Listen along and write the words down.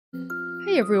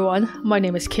Hey everyone, my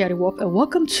name is chaoticwolph and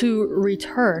welcome to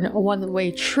ReTurn, a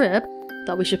one-way trip.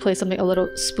 Thought we should play something a little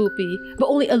spoopy, but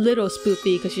only a little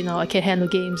spoopy because you know I can't handle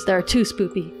games that are too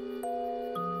spoopy.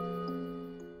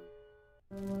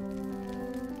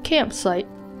 Campsite.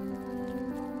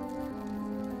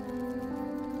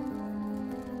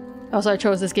 Also, I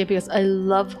chose this game because I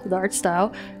love the art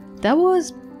style. That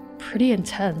was pretty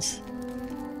intense.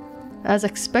 As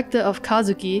expected of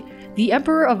Kazuki, the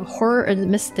Emperor of Horror and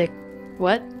Mystic.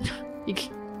 What?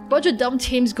 Bunch of dumb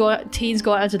teens go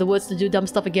out into the woods to do dumb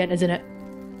stuff again, isn't it?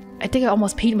 I think I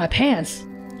almost peed my pants.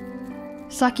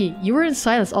 Saki, you were in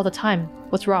silence all the time.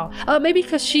 What's wrong? Maybe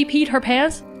because she peed her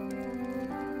pants?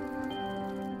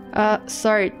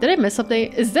 Sorry, did I miss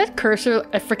something? Is that cursor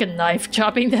a freaking knife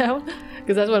chopping down?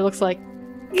 Because that's what it looks like.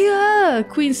 Yeah,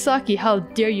 Queen Saki, how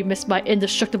dare you miss my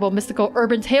indestructible mystical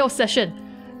urban tale session?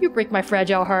 You break my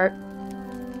fragile heart.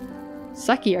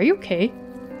 Saki, are you okay?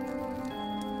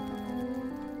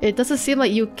 It doesn't seem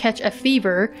like you catch a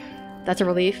fever. That's a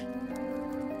relief.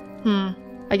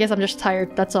 I guess I'm just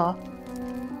tired, that's all.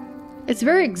 It's a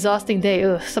very exhausting day.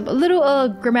 Ugh, some little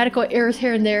grammatical errors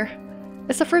here and there.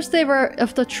 It's the first day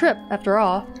of the trip, after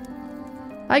all.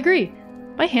 I agree.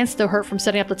 My hands still hurt from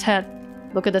setting up the tent.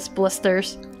 Look at this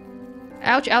blisters.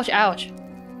 Ouch, ouch, ouch.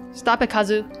 Stop it,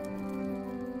 Kazu.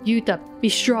 Yuta, be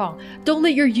strong. Don't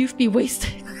let your youth be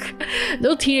wasted.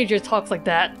 No teenager talks like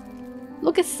that.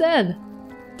 Look at Sen.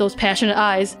 Those passionate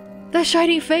eyes. That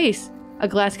shining face. A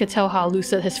glance could tell how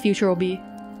lucid his future will be.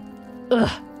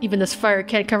 Ugh, even this fire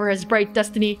can't cover his bright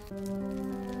destiny.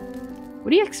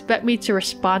 What do you expect me to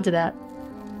respond to that?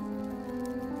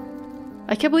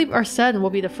 I can't believe our Sen will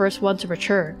be the first one to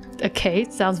mature. Okay,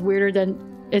 sounds weirder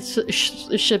than it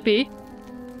should be.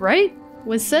 Right?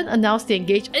 When Sen announced the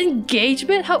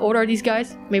engagement? How old are these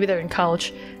guys? Maybe they're in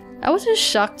college. I was just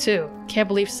shocked too. Can't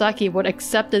believe Saki would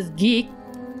accept this geek.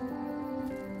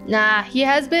 Nah, he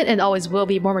has been and always will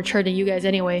be more mature than you guys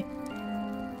anyway.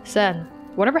 Sen,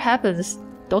 whatever happens,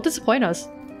 don't disappoint us.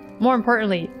 More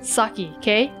importantly, Saki,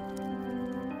 okay?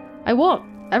 I won't,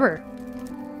 ever.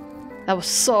 That was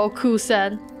so cool,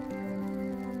 Sen.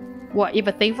 What, you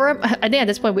have a thing for him? I think at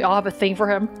this point we all have a thing for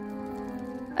him.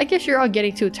 I guess you're all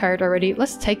getting too tired already.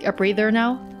 Let's take a breather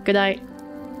now. Good night.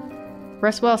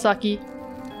 Rest well, Saki.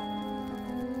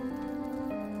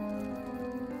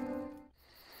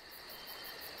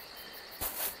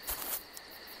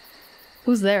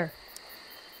 Who's there?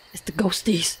 It's the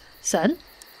ghosties. Sen?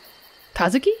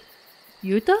 Kazuki?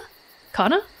 Yuta?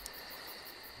 Kana?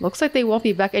 Looks like they won't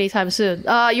be back anytime soon.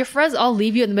 Your friends all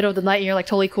leave you in the middle of the night and you're like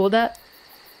totally cool with that?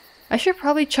 I should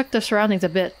probably check the surroundings a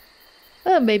bit.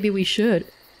 Maybe we should.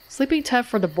 Sleeping tent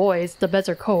for the boys, the beds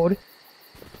are cold.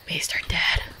 Based are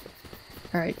dead.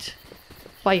 Alright.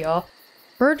 Bye y'all.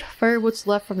 Burnt firewood's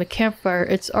left from the campfire.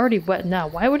 It's already wet now.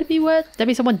 Why would it be wet? That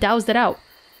means someone doused it out.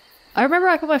 I remember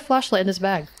I put my flashlight in this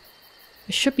bag.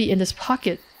 It should be in this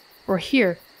pocket. Or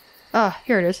here. Ah,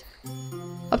 here it is.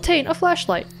 Obtain a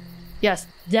flashlight. Yes,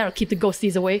 that'll keep the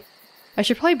ghosties away. I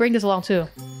should probably bring this along too.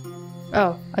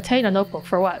 Oh, attain a notebook.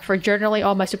 For what? For journaling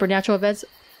all my supernatural events?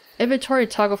 Inventory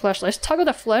toggle flashlight. Let's toggle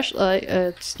the flashlight.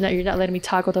 You're not letting me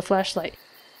toggle the flashlight.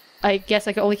 I guess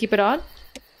I can only keep it on?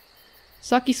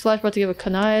 Saki's flashlight to give a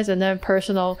Kanai's and then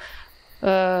personal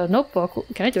notebook.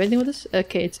 Can I do anything with this?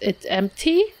 Okay, it's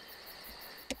empty.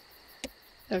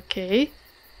 Okay.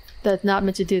 That's not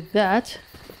meant to do that.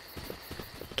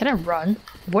 Can I run?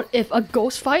 What if a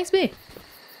ghost finds me?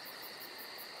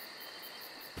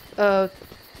 Okay,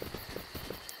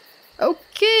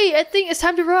 I think it's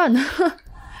time to run.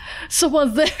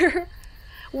 Someone's there.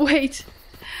 Wait.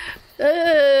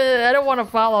 I don't want to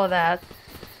follow that.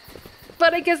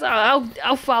 But I guess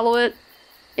I'll follow it.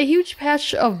 A huge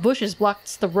patch of bushes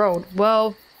blocks the road.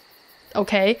 Well,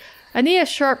 okay. I need a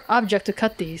sharp object to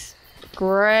cut these.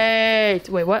 Great.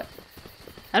 Wait, what?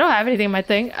 I don't have anything in my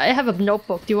thing. I have a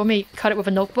notebook. Do you want me to cut it with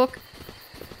a notebook?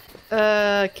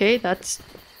 Okay, that's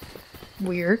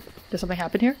weird. Did something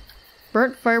happen here?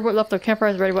 Burnt firewood left the campfire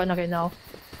is ready button. Okay, no.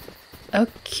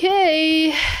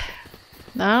 Okay. I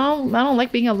don't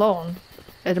like being alone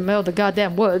in the middle of the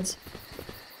goddamn woods.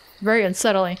 It's very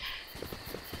unsettling.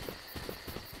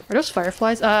 Are those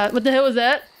fireflies? What the hell was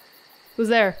that? Who's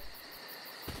there?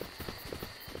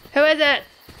 Who is it?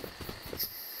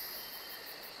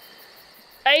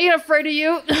 I ain't afraid of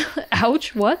you.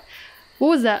 Ouch, what? What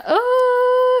was that?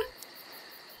 Oh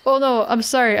no, I'm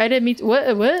sorry. I didn't mean to.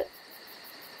 What?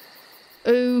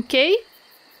 Okay.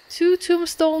 Two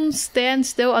tombstones stand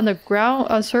still on the ground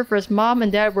on surface. Mom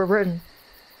and Dad were written.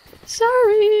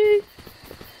 Sorry.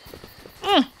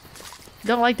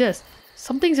 Don't like this.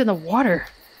 Something's in the water.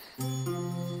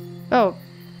 Oh,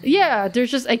 Yeah,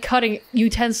 there's just a cutting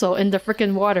utensil in the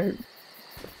freaking water.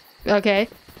 Okay,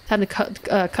 time to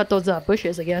cut those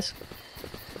bushes, I guess.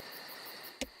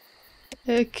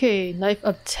 Okay, knife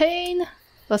obtained.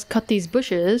 Let's cut these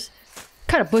bushes. What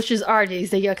kind of bushes are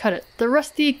these? They gotta cut it. The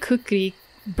rusty cookie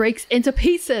breaks into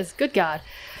pieces. Good God.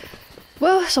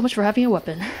 Well, so much for having a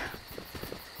weapon.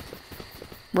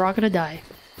 We're all gonna die.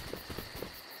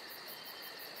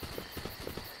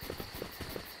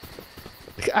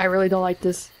 I really don't like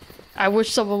this. I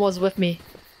wish someone was with me.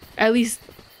 At least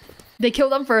they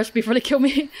killed them first before they kill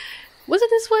me. Was it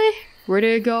this way? Where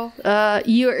did it go?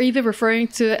 You're even referring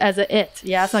to it as a it.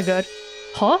 Yeah, that's not good.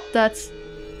 Huh? That's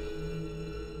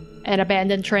an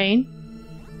abandoned train.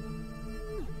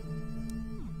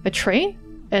 A train?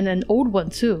 And an old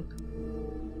one too.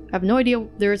 I have no idea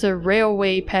there's a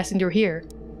railway passing through here.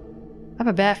 I have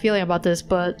a bad feeling about this,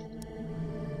 but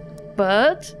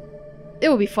it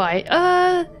will be fine.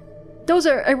 Those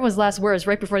are everyone's last words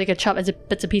right before they get chopped into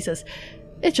bits and pieces.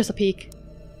 It's just a peek.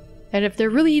 And if they're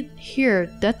really here,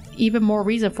 that's even more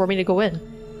reason for me to go in.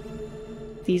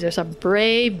 These are some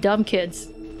brave, dumb kids.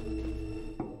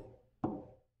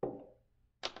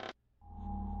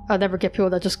 I'll never get people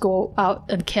that just go out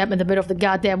and camp in the middle of the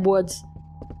goddamn woods.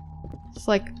 It's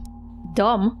like,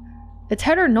 dumb. A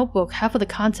tattered notebook, half of the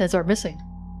contents are missing.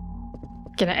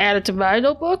 Can I add it to my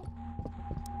notebook?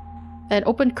 An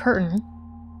open curtain.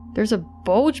 There's a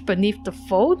bulge beneath the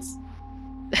folds?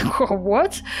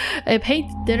 What? A paint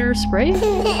thinner spray?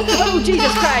 Oh,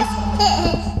 Jesus Christ!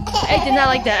 I did not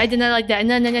like that. I did not like that.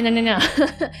 No, no, no, no, no, no.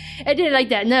 I didn't like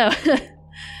that. No.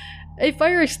 A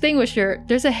fire extinguisher.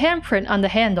 There's a handprint on the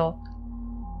handle.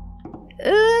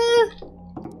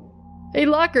 A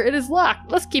locker. It is locked.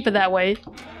 Let's keep it that way.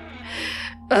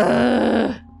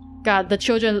 God,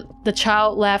 the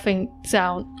child laughing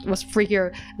sound was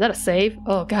freakier. Is that a save?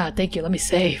 Oh God, thank you. Let me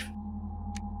save.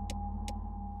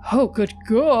 Oh, good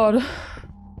God.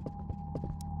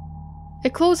 A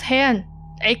closed hand.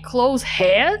 A closed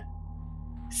hand?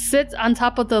 Sits on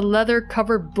top of the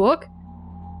leather-covered book?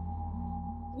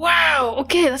 Wow!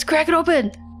 Okay, let's crack it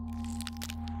open.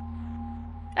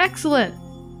 Excellent.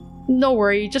 No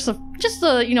worry, just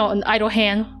a you know, an idle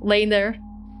hand laying there.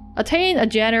 Attain a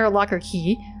janitor locker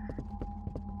key.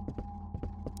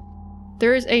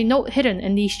 There is a note hidden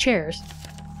in these chairs.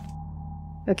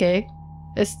 Okay.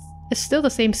 It's still the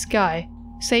same sky.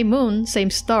 Same moon, same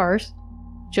stars.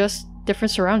 Just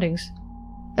different surroundings.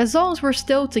 As long as we're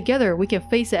still together, we can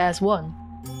face it as one.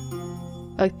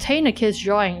 Attain a kid's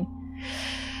drawing.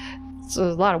 It's a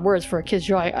lot of words for a kid's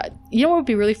drawing. You know what would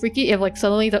be really freaky? If like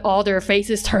suddenly all their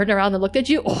faces turned around and looked at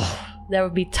you? Oh, that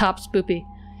would be top spoopy.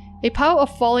 A pile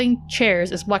of falling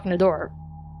chairs is blocking the door.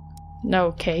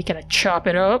 Okay, can I chop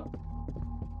it up?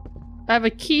 I have a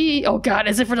key. Oh God,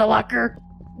 is it for the locker?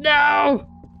 No!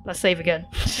 Let's save again.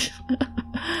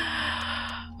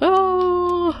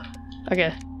 Oh,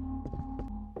 okay.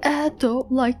 I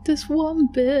don't like this one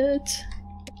bit.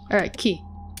 Alright, key.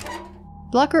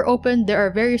 Locker open, there are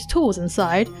various tools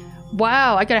inside.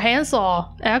 Wow, I got a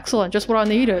handsaw. Excellent, just what I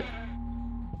needed.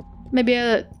 Maybe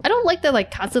I don't like that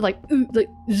like constant like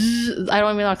zzz, I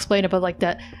don't even know how to explain it, but like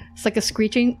that it's like a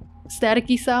screeching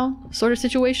staticky sound sort of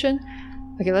situation.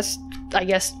 Okay, let's I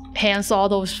guess handsaw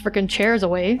those freaking chairs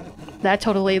away. That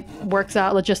totally works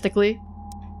out logistically.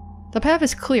 The path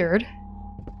is cleared.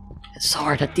 So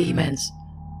are the demons.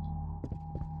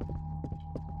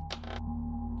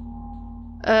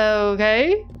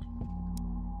 Okay.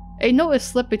 A note is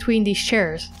slipped between these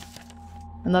chairs.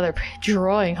 Another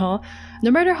drawing, huh? No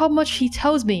matter how much he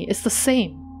tells me, it's the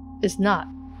same. It's not.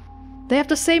 They have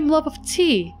the same love of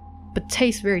tea, but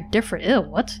taste very different. Ew,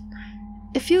 what?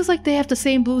 It feels like they have the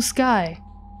same blue sky,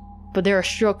 but there are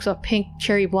strokes of pink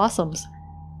cherry blossoms.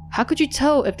 How could you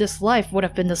tell if this life would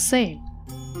have been the same?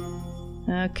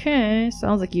 Okay,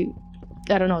 sounds like you...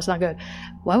 I don't know, it's not good.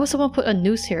 Why would someone put a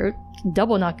noose here?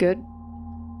 Double not good.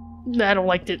 I don't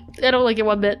like it. I don't like it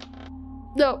one bit.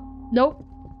 No. Nope.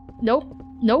 Nope.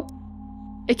 Nope.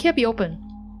 It can't be open.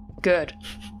 Good.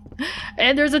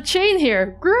 And there's a chain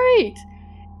here. Great!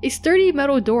 A sturdy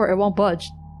metal door, it won't budge.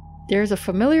 There's a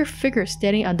familiar figure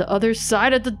standing on the other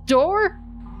side of the door?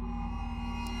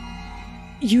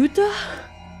 Yuta?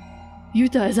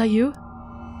 Yuta, is that you?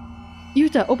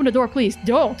 Yuta, open the door, please.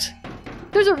 Don't!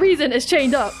 There's a reason it's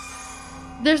chained up.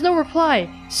 There's no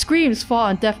reply. Screams fall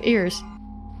on deaf ears.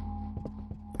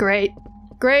 Great.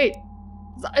 Great.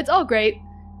 It's all great.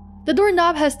 The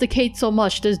doorknob has decayed so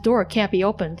much this door can't be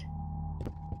opened.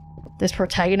 This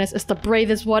protagonist is the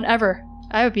bravest one ever.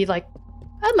 I would be like,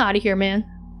 I'm out of here, man.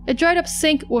 A dried up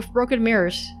sink with broken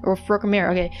mirrors. Or with broken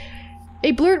mirror, okay.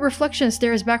 A blurred reflection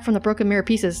stares back from the broken mirror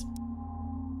pieces.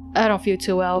 I don't feel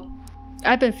too well.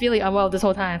 I've been feeling unwell this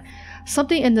whole time.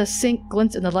 Something in the sink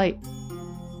glints in the light.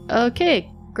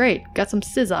 Okay, great. Got some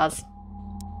scissors.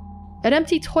 An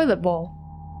empty toilet bowl.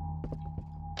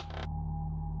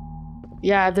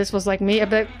 Yeah, this was like me. A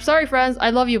bit. Sorry, friends. I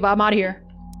love you, but I'm out of here.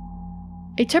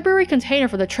 A temporary container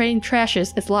for the train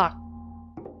trashes is locked.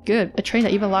 Good. A train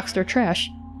that even locks their trash.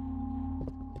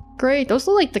 Great. Those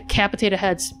look like decapitated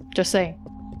heads. Just saying.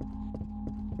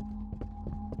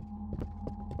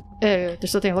 There's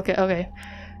something to look at. Okay.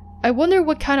 I wonder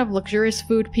what kind of luxurious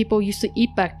food people used to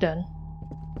eat back then.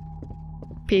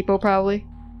 People, probably.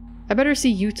 I better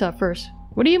see Yuta first.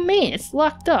 What do you mean? It's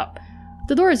locked up.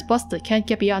 The door is busted. Can't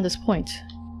get beyond this point.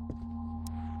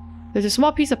 There's a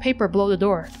small piece of paper below the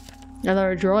door.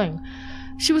 Another drawing.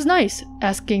 She was nice,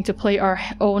 asking to play our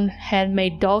own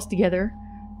handmade dolls together.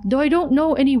 Though I don't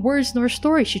know any words nor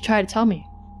stories she tried to tell me.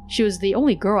 She was the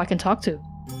only girl I can talk to.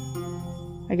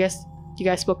 I guess you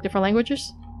guys spoke different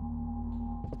languages?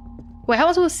 Wait, how am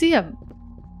I supposed to see him?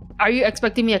 Are you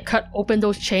expecting me to cut open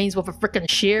those chains with a freaking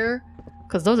shear?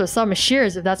 Because those are some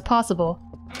shears if that's possible.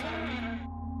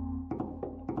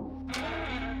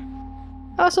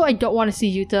 Also, I don't want to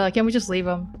see Yuta. Can we just leave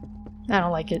him? I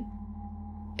don't like it.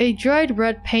 A dried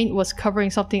red paint was covering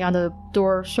something on the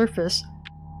door surface.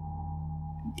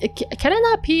 Can I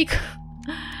not peek?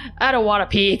 I don't want to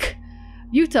peek.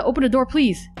 Yuta, open the door,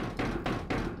 please.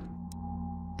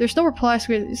 There's no reply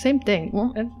screen. Same thing.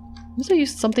 Well, must I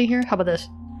use something here? How about this?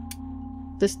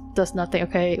 This does nothing.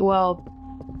 Okay, well...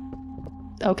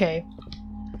 Okay.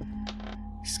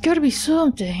 It's gotta be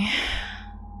something.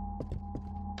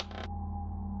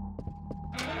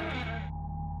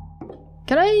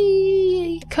 Can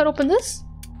I cut open this?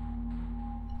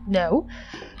 No.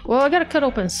 Well, I gotta cut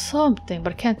open something,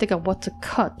 but I can't think of what to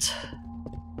cut.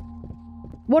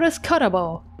 What is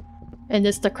cuttable in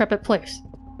this decrepit place?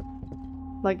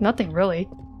 Like, nothing really.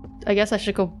 I guess I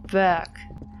should go back.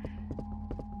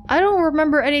 I don't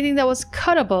remember anything that was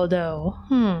cuttable, though.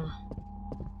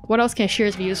 What else can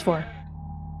shears be used for?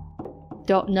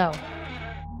 Don't know.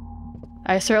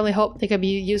 I certainly hope they could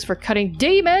be used for cutting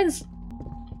demons!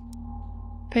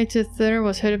 Painted thinner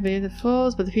was hidden beneath the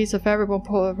folds, but the piece of fabric won't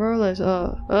pull over.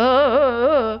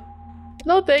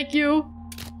 No, thank you!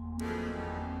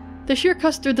 The shear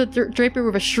cuts through the drapery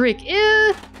with a shriek.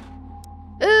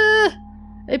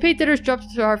 A paint thinner dropped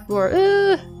to the hard floor.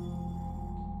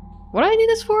 What do I need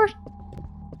this for?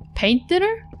 Paint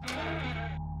thinner?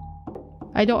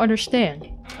 I don't understand.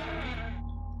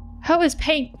 How is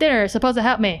paint thinner supposed to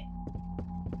help me?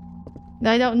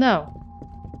 I don't know.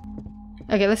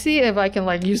 Okay, let's see if I can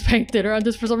like use paint thinner on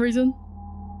this for some reason.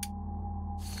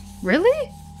 Really?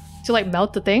 To like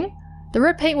melt the thing? The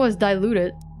red paint was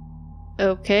diluted.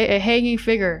 Okay, a hanging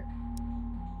figure.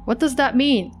 What does that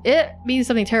mean? It means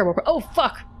something terrible. Oh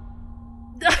fuck!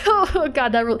 Oh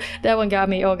god, that one got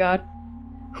me. Oh god.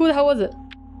 Who the hell was it?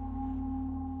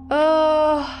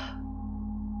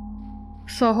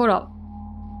 So hold up.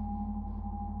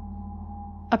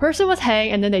 A person was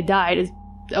hanged and then they died.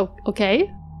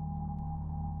 Okay?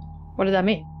 What does that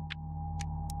mean?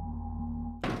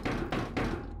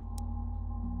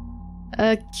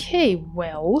 Okay,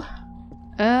 well...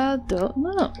 I don't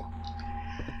know.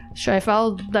 Should I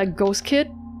follow that ghost kid?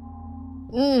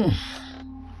 No,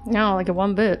 like a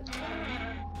one bit.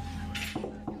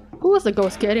 Who was the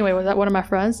ghost kid anyway? Was that one of my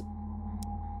friends?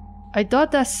 I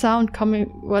thought that sound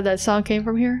came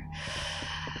from here.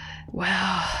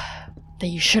 Well,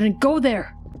 then you shouldn't go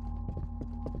there.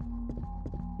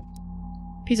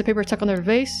 Piece of paper stuck on their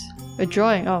vase. A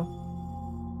drawing. Oh.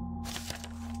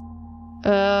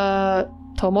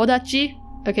 Tomodachi.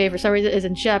 Okay, for some reason it's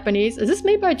in Japanese. Is this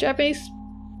made by a Japanese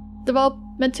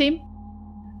development team?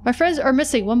 My friends are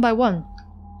missing one by one.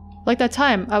 Like that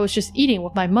time I was just eating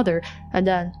with my mother and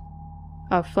then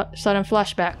a sudden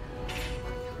flashback.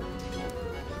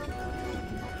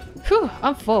 Whew,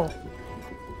 I'm full.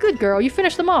 Good girl, you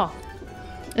finished them all.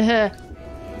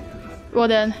 Well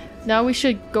then, now we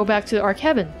should go back to our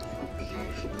cabin.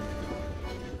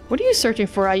 What are you searching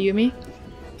for, Ayumi?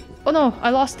 Oh no, I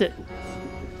lost it.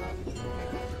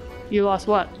 You lost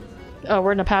what? Oh,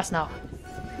 we're in the past now.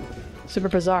 Super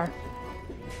bizarre.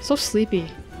 So sleepy.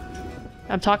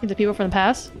 I'm talking to people from the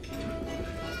past?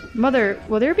 Mother,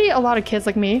 will there be a lot of kids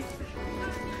like me?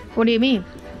 What do you mean?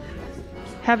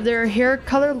 Have their hair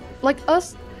color like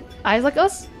us? Eyes like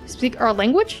us? Speak our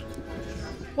language?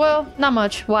 Well, not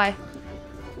much. Why?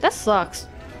 That sucks.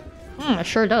 It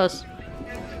sure does.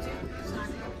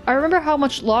 I wonder how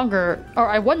much longer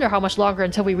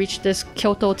until we reach this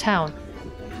Kyoto town.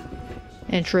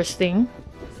 Interesting.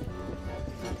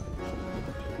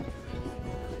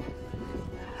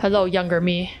 Hello, younger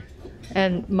me.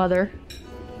 And mother.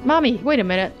 Mommy, wait a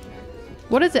minute.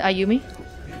 What is it, Ayumi?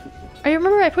 I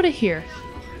remember I put it here.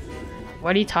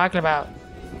 What are you talking about?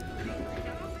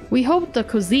 We hope the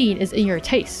cuisine is in your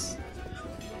taste.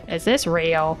 Is this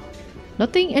real?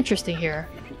 Nothing interesting here.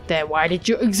 Then why did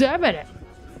you examine it?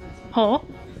 Huh?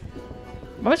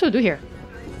 What am I supposed to do here?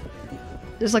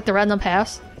 Just like the random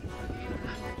pass?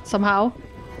 Somehow?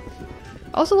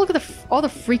 Also look at all the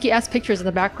freaky ass pictures in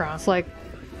the background. It's like,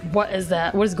 what is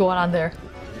that? What is going on there?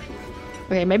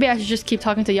 Okay, maybe I should just keep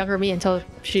talking to younger me until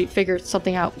she figures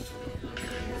something out.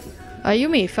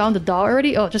 Ayumi found the doll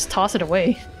already? Oh, just toss it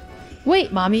away.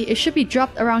 Wait, mommy, it should be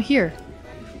dropped around here.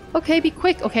 Okay, be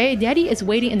quick, okay? Daddy is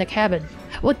waiting in the cabin.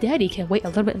 Well, Daddy can wait a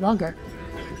little bit longer.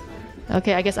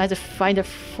 Okay, I guess I have to find it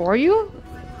for you?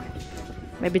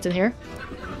 Maybe it's in here?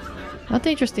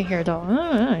 Nothing interesting here, though.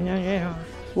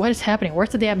 What is happening? Where's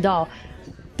the damn doll?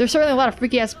 There's certainly a lot of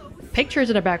freaky ass pictures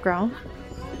in the background.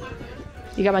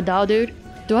 You got my doll, dude?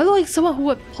 Do I look like someone who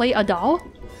would play a doll?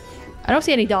 I don't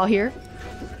see any doll here.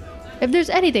 If there's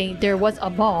anything, there was a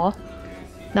ball.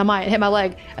 Not mine. It hit my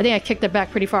leg. I think I kicked it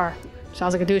back pretty far.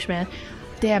 Sounds like a douche, man.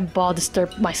 Damn ball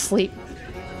disturbed my sleep.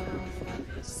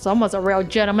 Someone's a real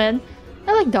gentleman.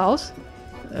 I like dolls.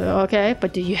 Okay,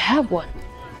 but do you have one?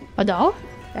 A doll?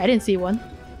 I didn't see one.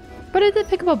 But I did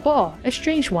pick up a ball. A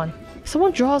strange one.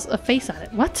 Someone draws a face on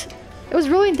it. What? It was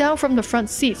rolling down from the front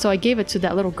seat, so I gave it to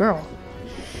that little girl.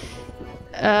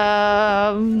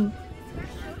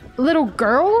 Little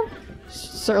girl?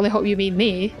 Certainly hope you mean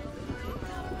me.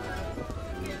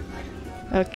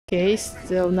 Okay,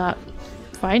 still not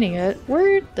finding it.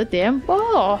 Where's the damn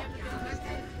ball?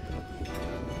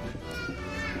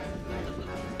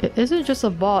 It isn't just a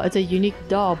ball, it's a unique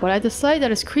doll, but I decided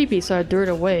that it's creepy, so I threw it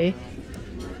away.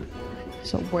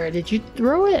 So where did you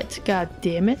throw it? God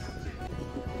damn it.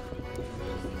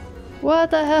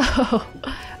 What the hell?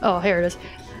 Oh, here it is.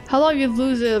 How long you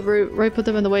lose it? Right, put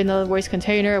them in the way in the waste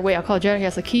container. Wait, I'll call Janet, he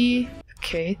has the key.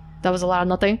 Okay, that was a lot of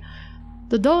nothing.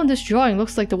 The doll in this drawing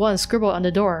looks like the one scribbled on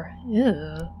the door.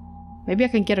 Ew. Maybe I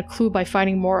can get a clue by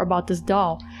finding more about this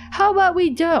doll. How about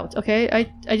we don't? Okay,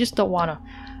 I just don't wanna.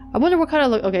 I wonder what kind of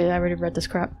look. Okay, I already read this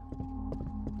crap.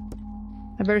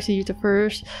 I better see Yuta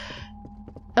first.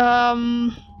 I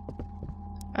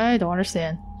don't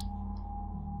understand.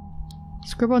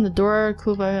 Scribble on the door,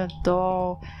 clue by a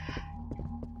doll.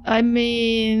 I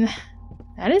mean,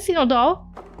 I didn't see no doll.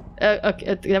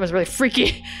 Okay, that was really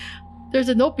freaky. There's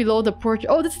a note below the porch.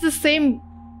 Oh, this is the same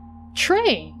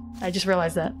train. I just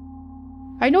realized that.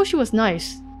 I know she was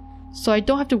nice, so I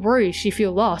don't have to worry she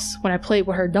feel lost when I play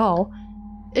with her doll.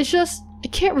 It's just, I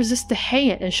can't resist to hang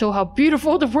it and show how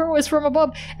beautiful the world is from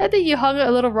above. I think you hung it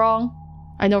a little wrong.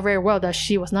 I know very well that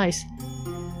she was nice.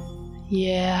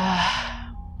 Yeah,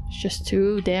 it's just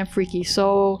too damn freaky.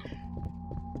 So,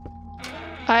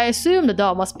 I assume the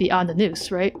doll must be on the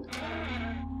news, right?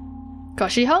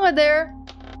 Cause she hung it there.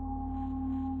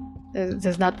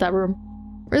 There's not that room.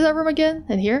 Where's that room again?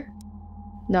 In here?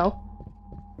 No.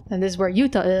 And this is where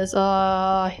Yuta is.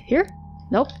 Here?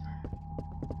 Nope.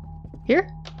 Here?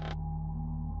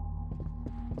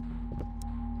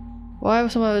 Why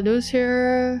was some of the news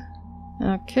here?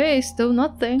 Okay, still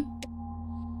nothing.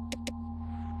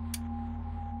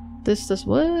 This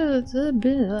what? I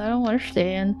don't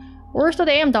understand. Where's the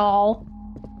damn doll?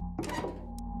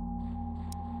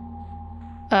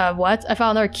 What? I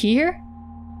found another key here?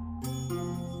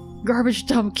 Garbage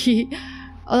dump key.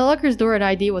 On the locker's door, an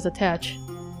ID was attached.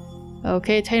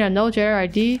 Okay, obtain a no generic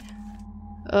ID.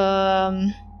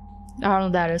 I don't know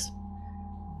what that is.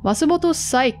 Masumoto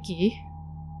Saiki.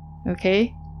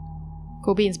 Okay.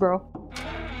 Cool beans, bro.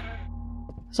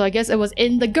 So I guess it was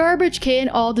in the garbage can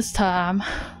all this time.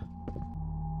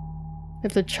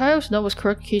 If the child's note was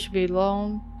correct, he should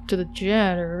belong to the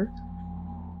janitor.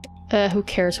 Who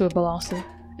cares who it belongs to?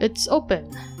 It's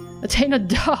open. Attain a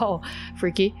doll.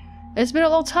 Freaky. It's been a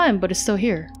long time, but it's still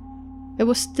here. It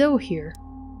was still here.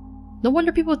 No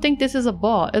wonder people think this is a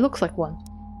ball. It looks like one.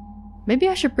 Maybe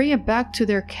I should bring it back to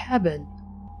their cabin.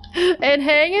 And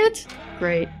hang it?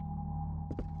 Great.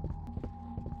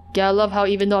 Yeah, I love how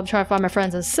even though I'm trying to find my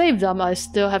friends and save them, I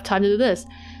still have time to do this.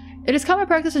 It is common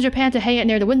practice in Japan to hang it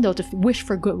near the window to wish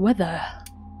for good weather.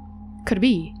 Could it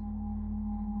be?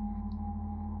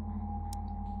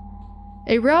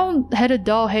 A round-headed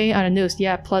doll hanging on a noose.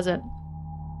 Yeah, pleasant.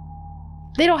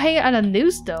 They don't hang it on a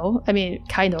noose though. I mean,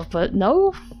 kind of, but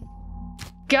no?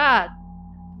 God!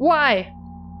 Why?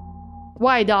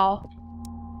 Why, doll?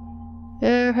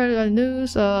 Heard it on the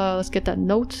news. Let's get that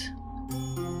note.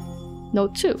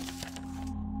 Note 2.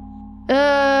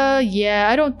 Yeah,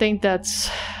 I don't think that's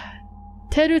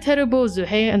Teru Teru Bozu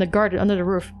hanging in the garden under the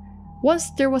roof. Once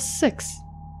there was 6.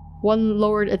 One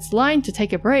lowered its line to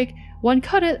take a break, one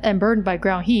cut it and burned by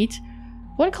ground heat.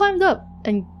 One climbed up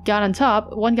and got on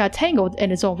top, one got tangled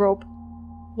in its own rope.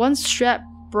 One strap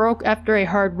broke after a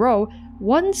hard row,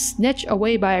 one snitched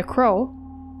away by a crow.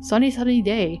 Sunny, sunny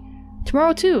day.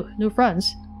 Tomorrow too, new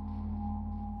friends.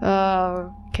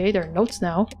 Okay, there are notes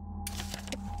now.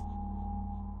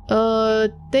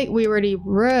 Think we already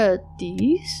read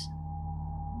these.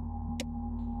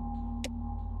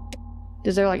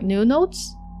 Is there like new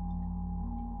notes?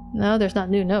 No, there's not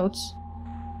new notes.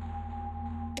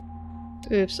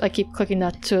 Oops, I keep clicking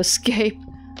that to escape.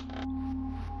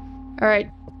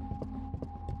 Alright.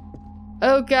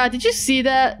 Oh god, did you see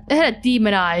that? It had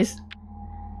demon eyes.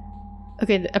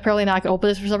 Okay, apparently now I can open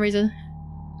this for some reason.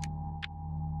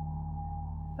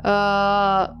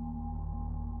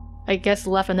 I guess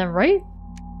left and then right?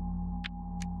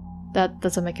 That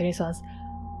doesn't make any sense.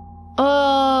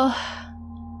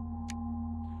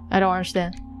 I don't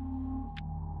understand.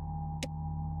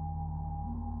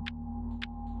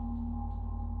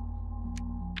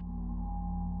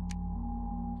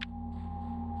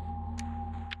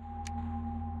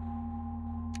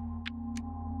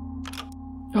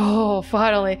 Oh,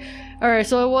 finally. Alright,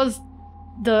 so it was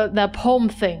that poem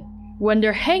thing. When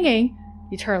they're hanging,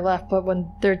 you turn left, but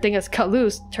when their thing is cut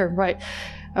loose, turn right.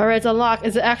 Alright, it's unlocked.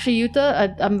 Is it actually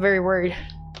Yuta? I'm very worried.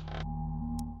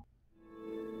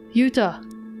 Yuta,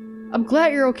 I'm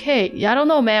glad you're okay. Yeah, I don't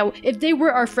know, man. If they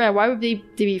were our friend, why would they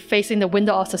be facing the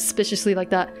window all suspiciously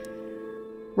like that?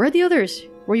 Where are the others?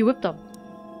 Where you whipped them?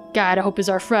 God, I hope he's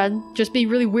our friend. Just be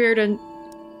really weird and,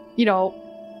 you know,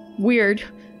 weird.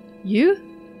 You?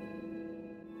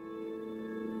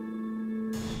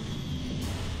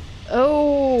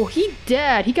 Oh, he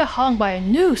dead. He got hung by a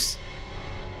noose.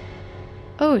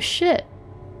 Oh shit.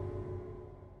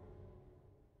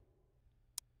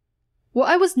 Well,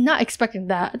 I was not expecting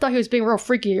that. I thought he was being real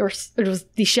freaky, or it was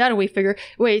the shadowy figure.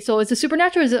 Wait, so is it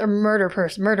supernatural or is it a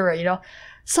murderer, you know?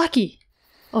 Saki!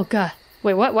 Oh god.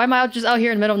 Wait, what? Why am I just out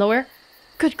here in the middle of nowhere?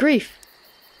 Good grief.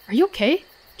 Are you okay?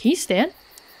 Can you stand?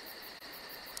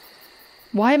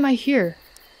 Why am I here?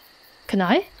 Can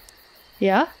I?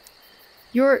 Yeah?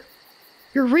 You're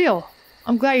real.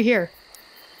 I'm glad you're here.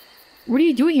 What are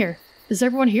you doing here? Is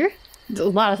everyone here? There's a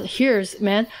lot of here's,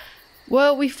 man.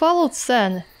 Well, we followed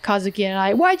Sen, Kazuki and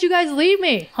I. Why'd you guys leave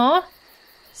me? Huh?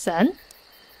 Sen?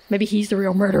 Maybe he's the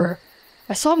real murderer.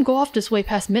 I saw him go off this way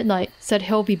past midnight. Said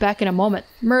he'll be back in a moment.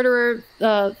 Murderer,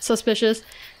 suspicious.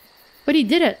 But he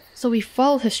didn't, so we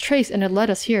followed his trace and it led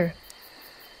us here.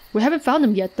 We haven't found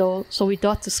him yet though, so we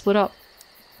thought to split up.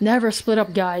 Never split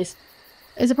up, guys.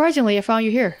 And surprisingly, I found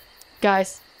you here.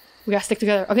 Guys, we gotta stick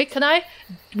together. Okay, can I?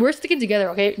 We're sticking together,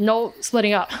 okay? No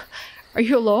splitting up. Are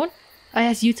you alone? I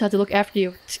asked Yuta to look after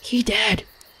you. He dead.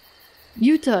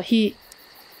 Yuta, he...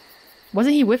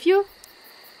 Wasn't he with you?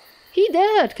 He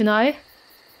dead, can I?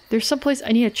 There's someplace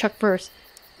I need to check first.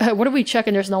 What if we check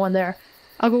and there's no one there?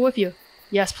 I'll go with you.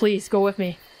 Yes, please, go with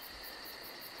me.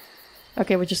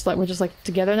 Okay, we're just like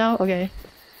together now? Okay.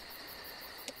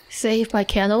 Saved by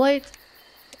candlelight?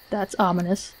 That's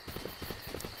ominous.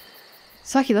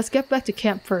 Saki, let's get back to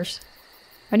camp first.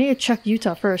 I need to check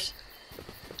Yuta first.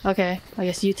 Okay, I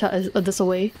guess Yuta is this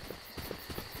away.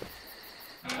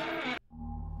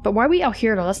 But why are we out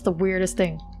here though? That's the weirdest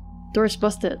thing. Door's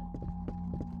busted.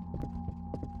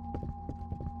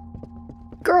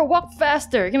 Girl, walk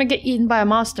faster! You're gonna get eaten by a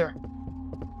monster.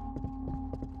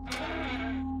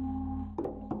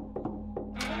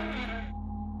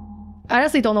 I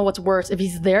honestly don't know what's worse, if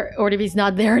he's there or if he's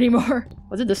not there anymore.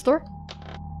 Was it this door?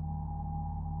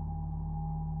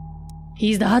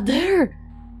 He's not there!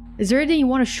 Is there anything you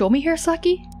want to show me here,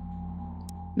 Saki?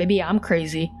 Maybe I'm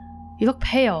crazy. You look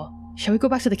pale. Shall we go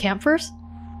back to the camp first?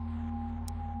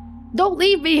 Don't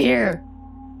leave me here!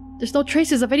 There's no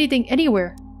traces of anything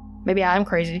anywhere. Maybe I'm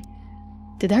crazy.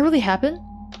 Did that really happen?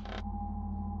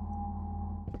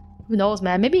 Who knows,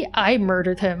 man? Maybe I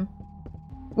murdered him.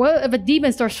 Well, if a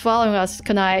demon starts following us,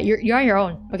 Kanai, you're on your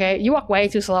own, okay? You walk way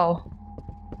too slow.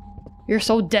 You're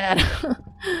so dead.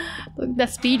 Look at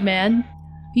that speed, man.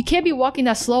 You can't be walking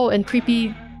that slow in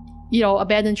creepy, you know,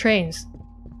 abandoned trains.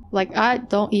 Like, I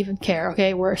don't even care,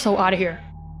 okay? We're so out of here.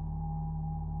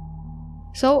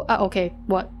 So, okay,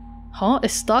 what? Huh?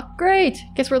 It's stuck? Great!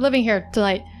 Guess we're living here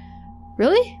tonight.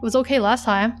 Really? It was okay last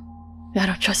time. I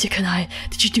don't trust you, Kanai.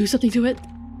 Did you do something to it?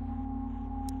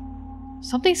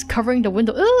 Something's covering the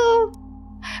window. Ooh!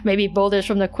 Maybe boulders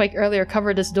from the quake earlier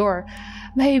covered this door.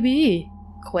 Maybe.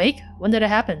 Quake? When did it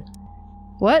happen?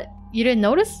 What? You didn't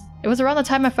notice? It was around the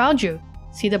time I found you.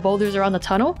 See the boulders around the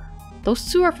tunnel?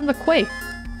 Those two are from the quake.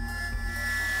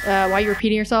 Why are you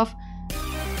repeating yourself?